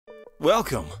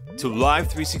Welcome to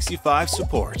Live365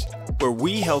 Support, where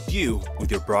we help you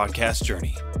with your broadcast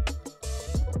journey.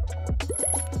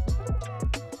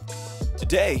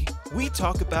 Today, we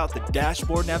talk about the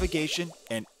Dashboard Navigation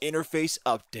and Interface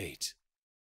Update.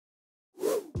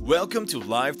 Welcome to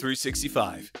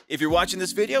Live365. If you're watching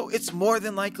this video, it's more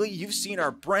than likely you've seen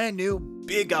our brand new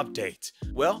big update.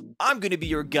 Well, I'm going to be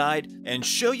your guide and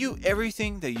show you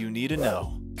everything that you need to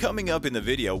know. Coming up in the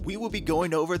video, we will be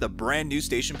going over the brand new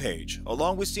station page,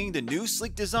 along with seeing the new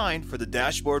sleek design for the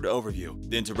dashboard overview.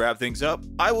 Then to wrap things up,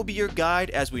 I will be your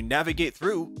guide as we navigate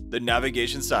through the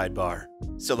navigation sidebar.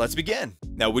 So let's begin.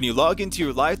 Now, when you log into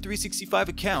your Live365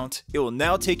 account, it will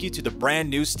now take you to the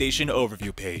brand new station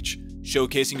overview page,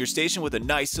 showcasing your station with a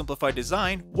nice simplified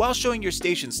design while showing your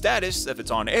station status if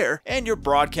it's on air and your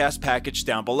broadcast package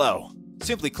down below.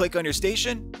 Simply click on your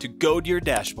station to go to your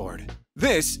dashboard.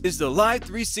 This is the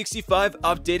Live365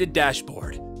 updated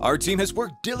dashboard. Our team has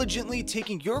worked diligently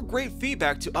taking your great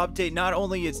feedback to update not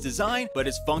only its design, but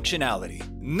its functionality.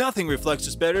 Nothing reflects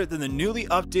this better than the newly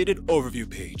updated overview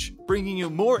page, bringing you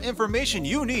more information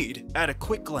you need at a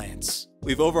quick glance.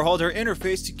 We've overhauled our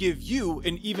interface to give you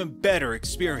an even better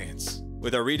experience.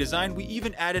 With our redesign, we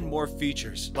even added more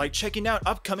features, like checking out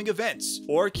upcoming events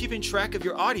or keeping track of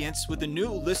your audience with the new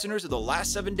listeners of the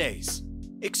last 7 days.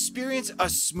 Experience a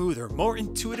smoother, more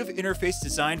intuitive interface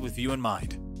designed with you in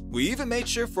mind. We even made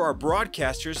sure for our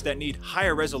broadcasters that need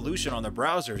higher resolution on their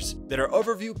browsers that our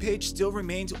overview page still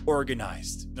remains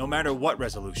organized, no matter what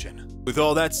resolution. With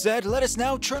all that said, let us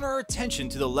now turn our attention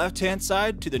to the left-hand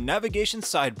side to the navigation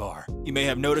sidebar. You may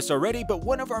have noticed already, but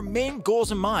one of our main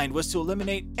goals in mind was to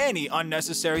eliminate any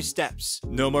unnecessary steps.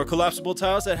 No more collapsible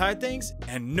tiles that hide things,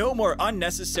 and no more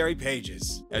unnecessary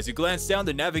pages. As you glance down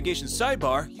the navigation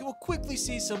sidebar, you will quickly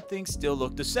see some things still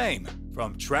look the same.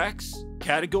 From tracks,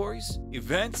 categories,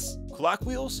 events, clock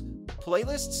wheels,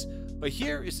 playlists, but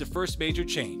here is the first major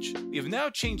change. We have now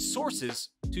changed sources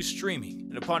to streaming,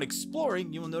 and upon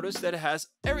exploring, you will notice that it has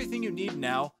everything you need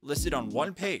now listed on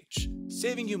one page,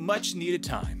 saving you much needed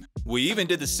time. We even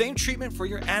did the same treatment for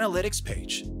your analytics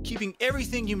page, keeping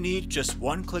everything you need just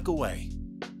one click away.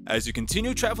 As you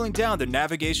continue traveling down the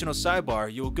navigational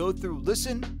sidebar, you will go through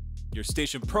Listen, your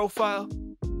station profile,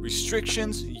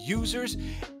 restrictions, users,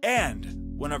 and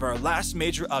one of our last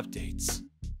major updates,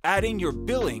 adding your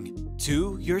billing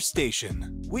to your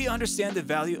station. We understand the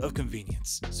value of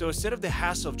convenience, so instead of the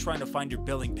hassle of trying to find your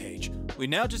billing page, we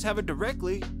now just have it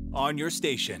directly on your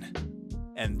station.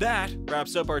 And that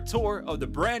wraps up our tour of the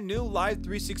brand new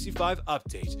Live365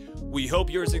 update. We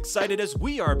hope you're as excited as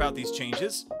we are about these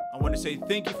changes. I want to say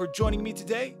thank you for joining me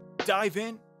today. Dive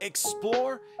in,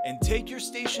 explore, and take your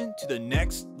station to the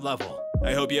next level.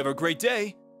 I hope you have a great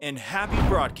day and happy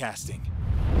broadcasting.